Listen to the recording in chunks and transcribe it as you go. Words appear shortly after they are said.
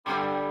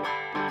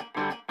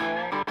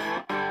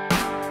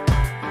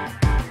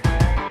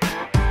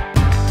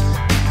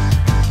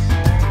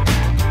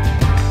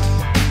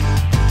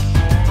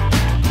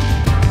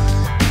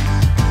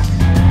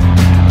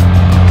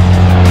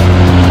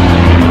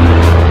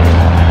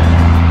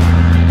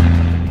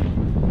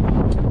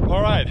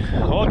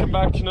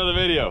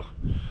video.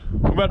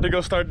 I'm about to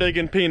go start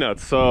digging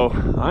peanuts, so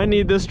I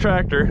need this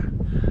tractor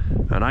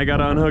and I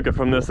gotta unhook it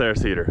from this air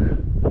seeder.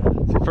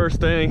 So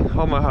first thing,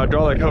 all my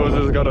hydraulic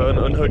hoses,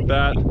 gotta unhook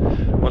that.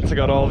 Once I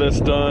got all this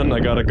done, I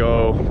gotta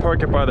go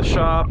park it by the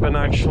shop and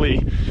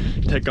actually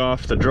take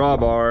off the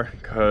drawbar,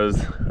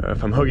 because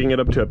if I'm hooking it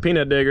up to a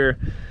peanut digger,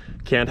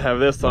 can't have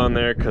this on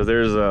there because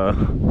there's a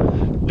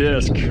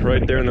disc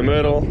right there in the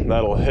middle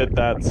that'll hit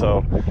that.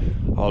 So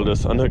I'll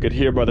just unhook it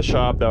here by the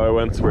shop. That way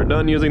once we're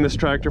done using this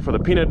tractor for the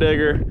peanut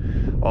digger,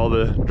 all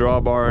the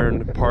drawbar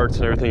and parts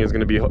and everything is going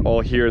to be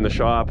all here in the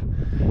shop,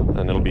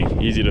 and it'll be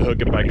easy to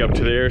hook it back up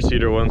to the air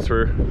seeder once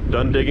we're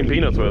done digging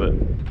peanuts with it.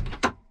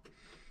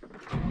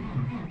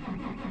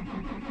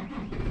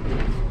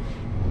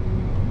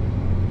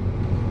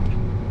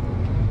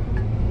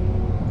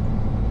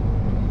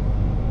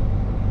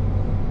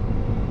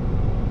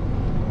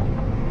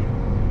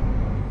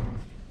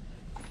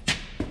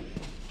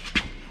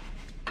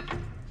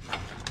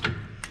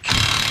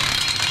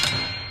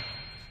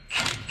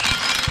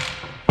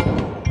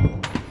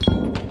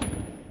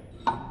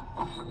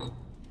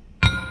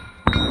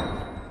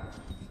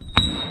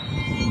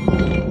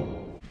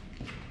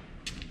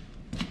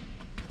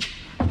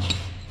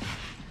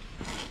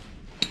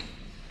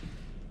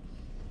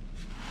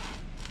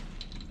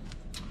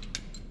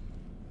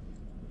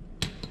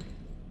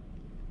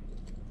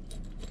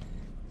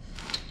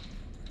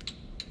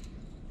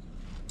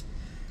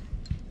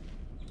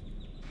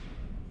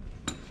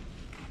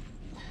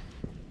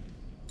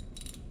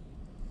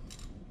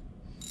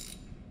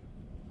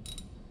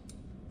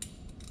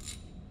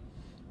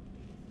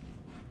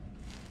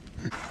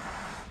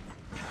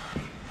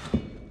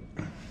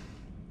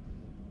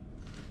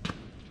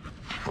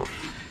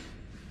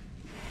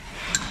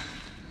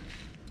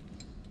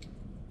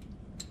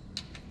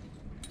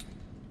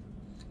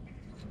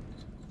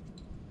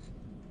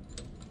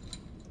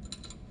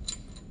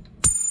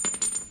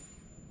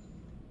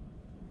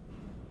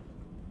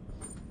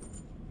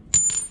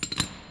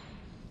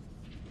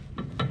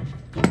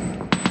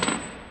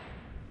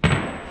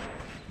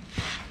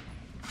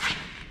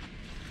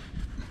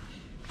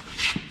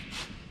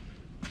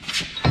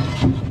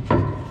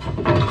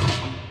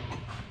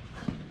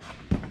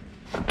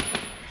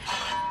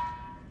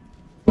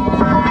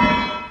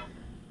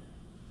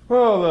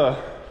 Well, the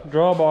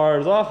drawbar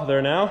is off of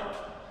there now.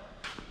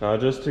 Now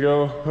just to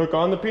go hook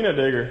on the peanut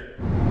digger.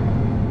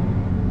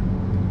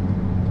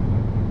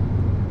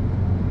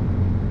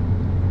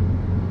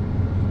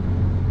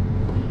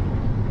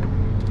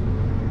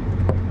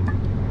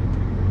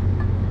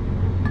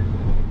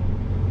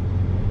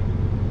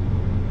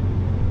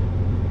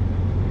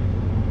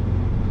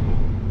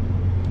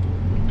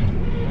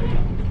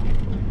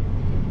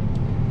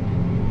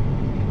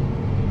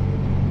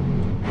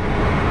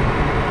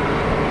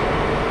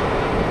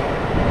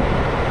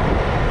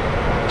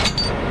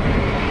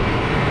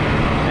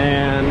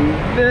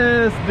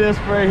 This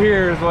right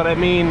here is what I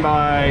mean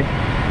by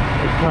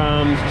it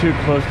comes too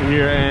close to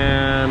here,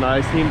 and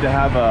I seem to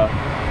have a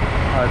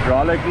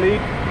hydraulic leak.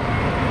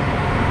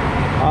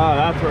 Ah,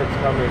 that's where it's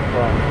coming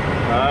from.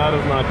 That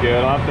is not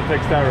good. I'll have to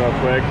fix that real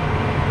quick.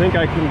 I think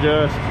I can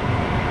just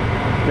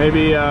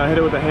maybe hit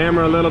it with a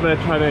hammer a little bit,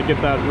 try to get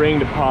that ring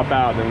to pop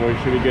out, and we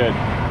should be good.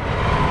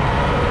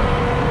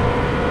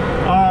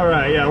 All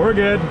right, yeah, we're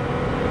good.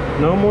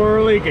 No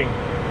more leaking.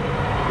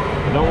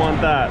 I don't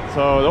want that.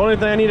 So the only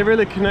thing I need to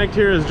really connect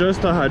here is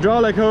just the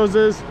hydraulic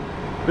hoses.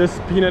 This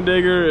peanut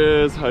digger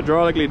is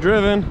hydraulically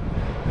driven.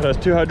 It has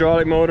two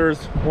hydraulic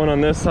motors, one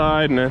on this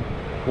side and then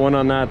one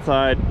on that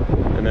side,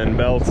 and then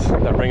belts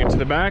that bring it to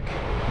the back.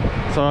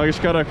 So I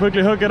just gotta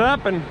quickly hook it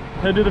up and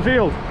head to the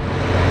field.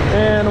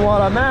 And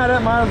while I'm at it,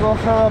 might as well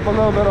fill up a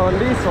little bit on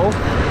diesel.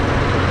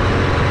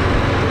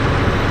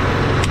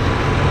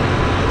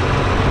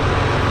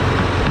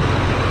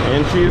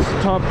 And she's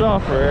topped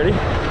off already.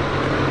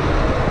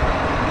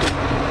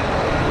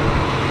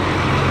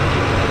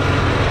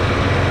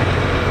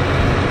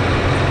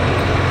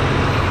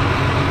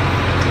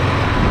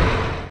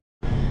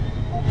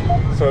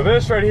 So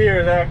this right here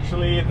is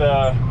actually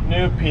the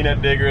new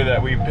peanut digger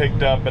that we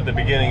picked up at the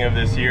beginning of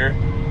this year.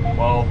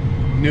 Well,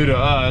 new to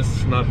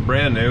us, not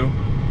brand new,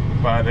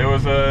 but it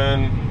was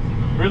in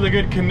really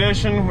good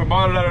condition. We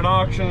bought it at an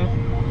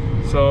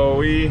auction, so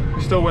we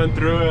still went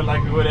through it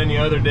like we would any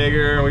other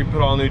digger. We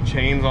put all new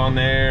chains on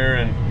there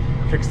and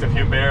fixed a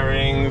few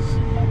bearings,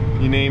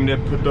 you named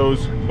it, put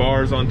those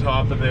bars on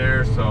top of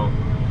there. So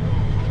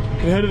we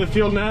can head to the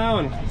field now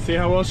and see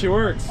how well she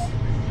works.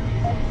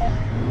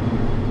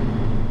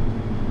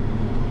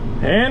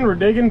 And we're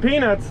digging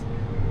peanuts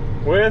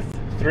with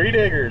 3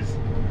 diggers.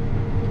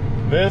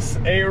 This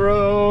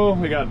 8-row,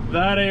 we got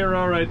that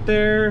 8-row right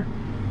there,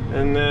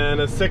 and then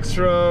a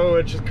 6-row,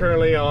 which is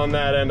currently on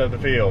that end of the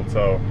field.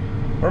 So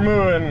we're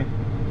moving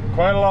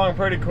quite along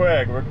pretty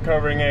quick. We're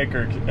covering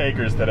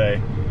acres today.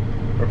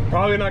 We're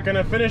probably not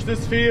gonna finish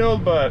this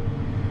field, but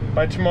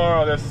by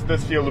tomorrow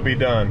this field will be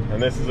done.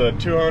 And this is a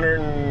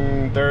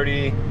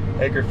 230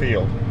 acre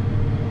field.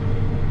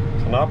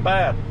 So not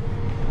bad.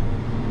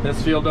 This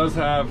field does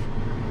have,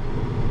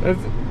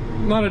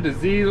 not a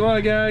disease. Well,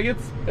 yeah,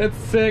 it's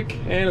sick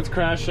and it's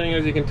crashing,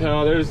 as you can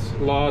tell. There's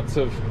lots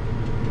of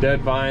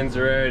dead vines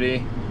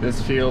already.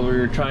 This field we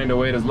were trying to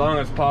wait as long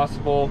as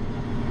possible,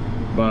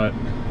 but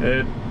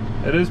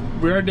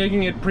we are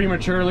digging it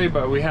prematurely,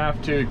 but we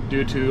have to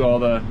due to all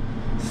the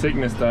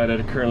sickness that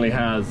it currently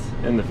has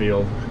in the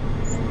field.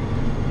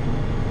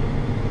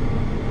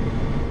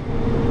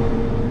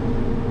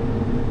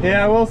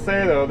 Yeah, I will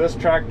say though, this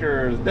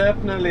tractor is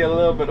definitely a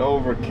little bit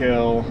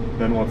overkill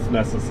than what's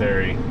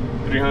necessary.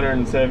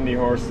 370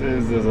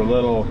 horses is a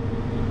little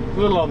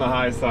on the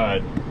high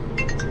side.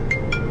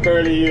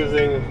 Barely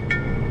using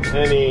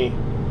any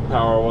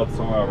power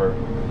whatsoever.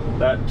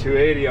 That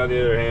 280 on the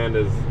other hand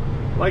is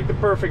like the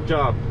perfect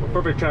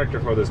tractor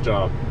for this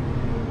job.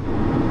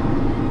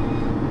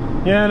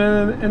 Yeah,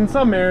 and in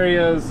some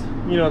areas,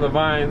 you know, the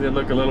vines, they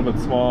look a little bit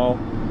small.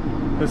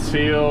 This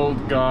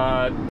field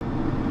got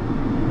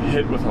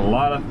hit with a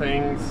lot of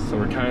things, so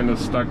we're kind of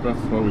stuck with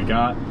what we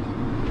got.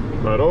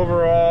 But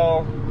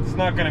overall, it's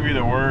not going to be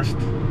the worst.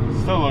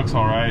 Still looks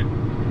all right.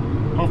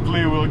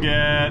 Hopefully we'll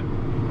get,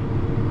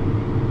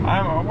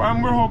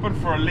 we're hoping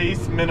for at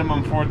least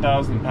minimum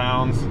 4,000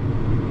 pounds.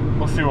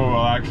 We'll see what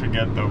we'll actually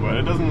get though, but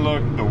it doesn't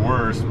look the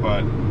worst.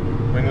 But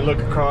when you look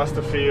across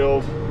the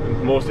field,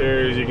 in most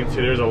areas you can see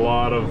there's a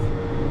lot of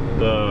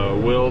the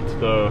wilt,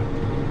 the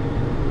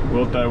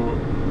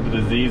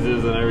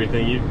diseases and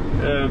everything.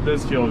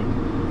 This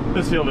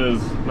field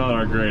is not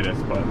our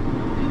greatest, but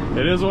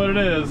it is what it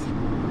is.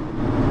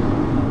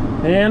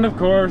 And of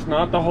course,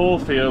 not the whole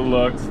field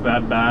looks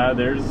that bad.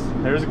 There's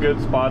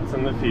good spots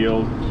in the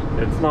field.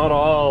 It's not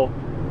all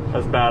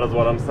as bad as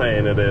what I'm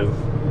saying it is.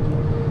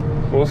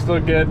 We'll still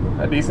get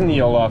a decent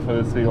yield off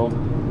of this field.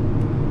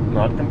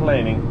 Not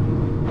complaining.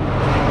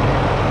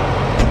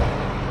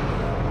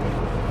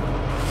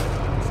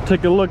 Let's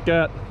take a look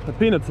at the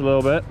peanuts a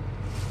little bit.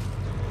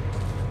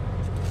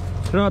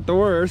 They're not the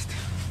worst.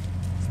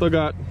 Still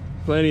got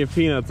plenty of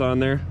peanuts on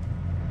there.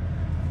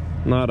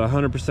 Not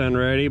 100%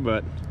 ready,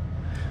 but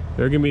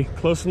they're gonna be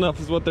close enough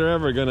as what they're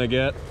ever gonna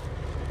get.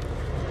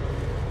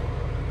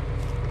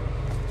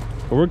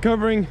 But we're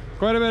covering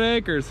quite a bit of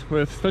acres,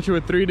 especially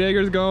with 3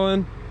 diggers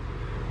going.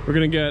 We're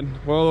gonna get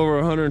well over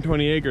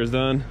 120 acres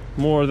done,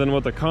 more than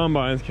what the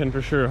combines can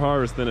for sure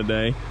harvest in a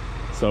day.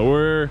 So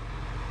we're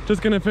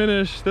just gonna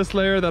finish this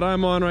layer that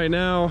I'm on right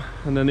now,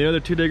 and then the other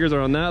 2 diggers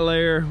are on that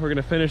layer. We're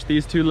gonna finish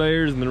these 2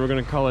 layers, and then we're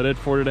gonna call it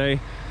for today.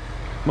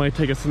 Might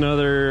take us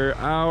another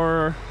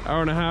hour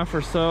and a half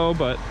or so,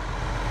 but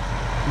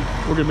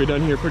we're gonna be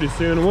done here pretty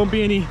soon. It won't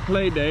be any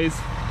late days.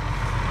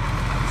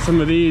 Some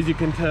of these, you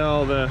can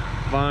tell the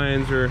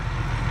vines are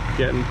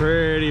getting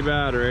pretty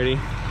bad already.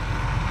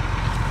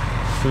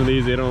 Some of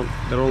these, they don't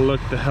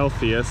look the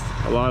healthiest.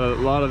 A lot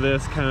of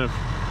this kind of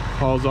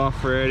falls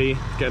off already.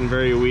 It's getting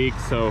very weak,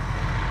 so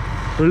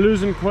we're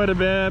losing quite a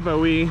bit, but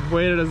we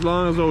waited as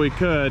long as what we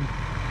could.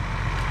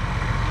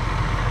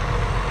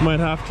 Might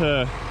have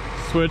to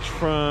switch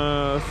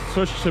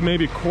to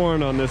maybe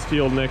corn on this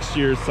field next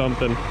year or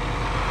something.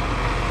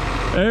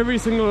 Every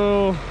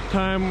single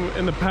time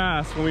in the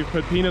past when we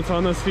put peanuts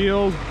on this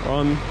field,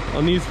 on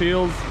these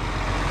fields,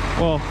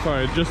 well,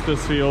 sorry, just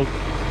this field,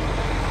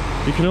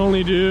 you can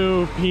only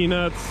do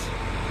peanuts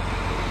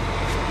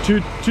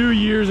two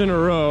years in a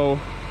row,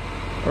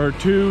 or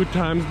 2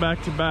 times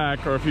back to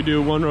back, or if you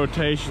do 1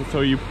 rotation.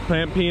 So you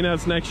plant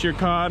peanuts, next year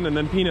cotton, and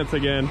then peanuts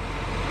again,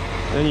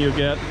 then you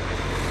get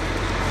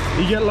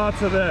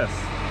lots of this.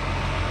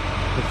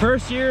 The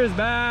first year is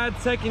bad,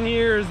 second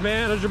year is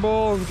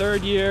manageable, and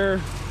 3rd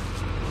year,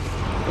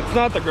 it's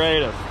not the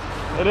greatest.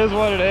 It is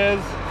what it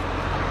is.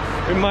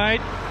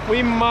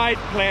 We might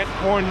plant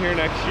corn here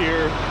next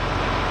year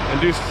and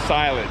do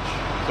silage.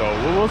 So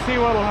we'll see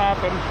what'll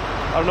happen.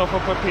 I don't know if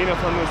we'll put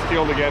peanuts on this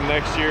field again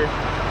next year.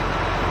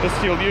 This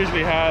field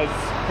usually has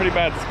pretty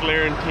bad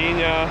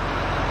sclerotinia,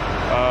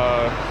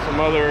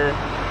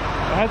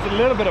 it has a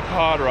little bit of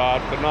pod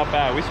rot, but not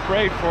bad. We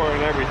sprayed for it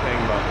and everything,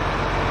 but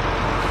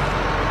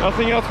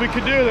nothing else we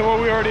could do than what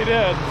we already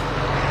did.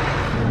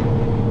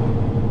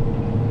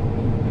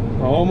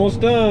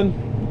 Almost done.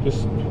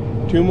 Just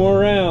 2 more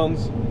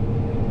rounds.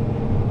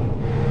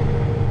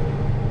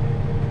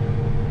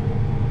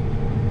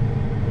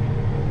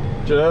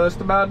 Just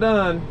about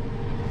done.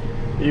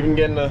 Even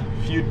getting a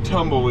few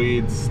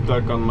tumbleweeds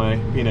stuck on my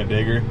peanut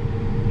digger.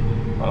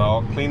 But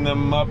I'll clean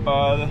them up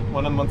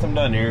once I'm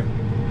done here.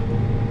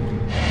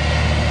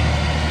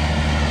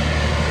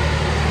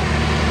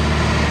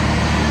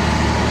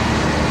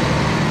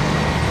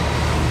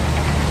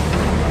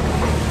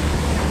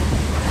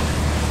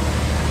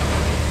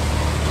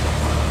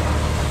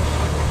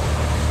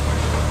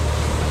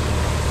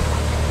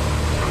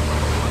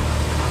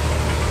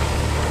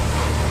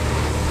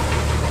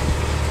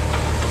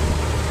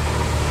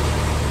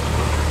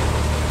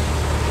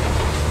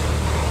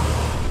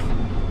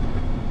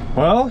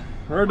 Well,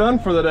 we're done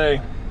for the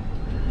day.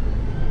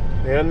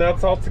 And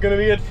that's also gonna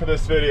be it for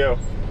this video.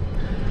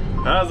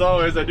 As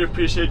always, I do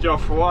appreciate y'all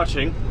for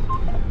watching.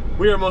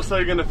 We are most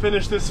likely gonna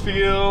finish this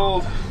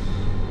field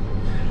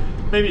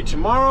maybe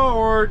tomorrow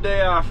or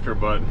day after,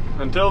 but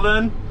until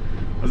then,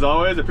 As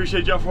always, I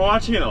appreciate y'all for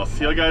watching, and I'll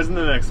see you guys in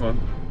the next one.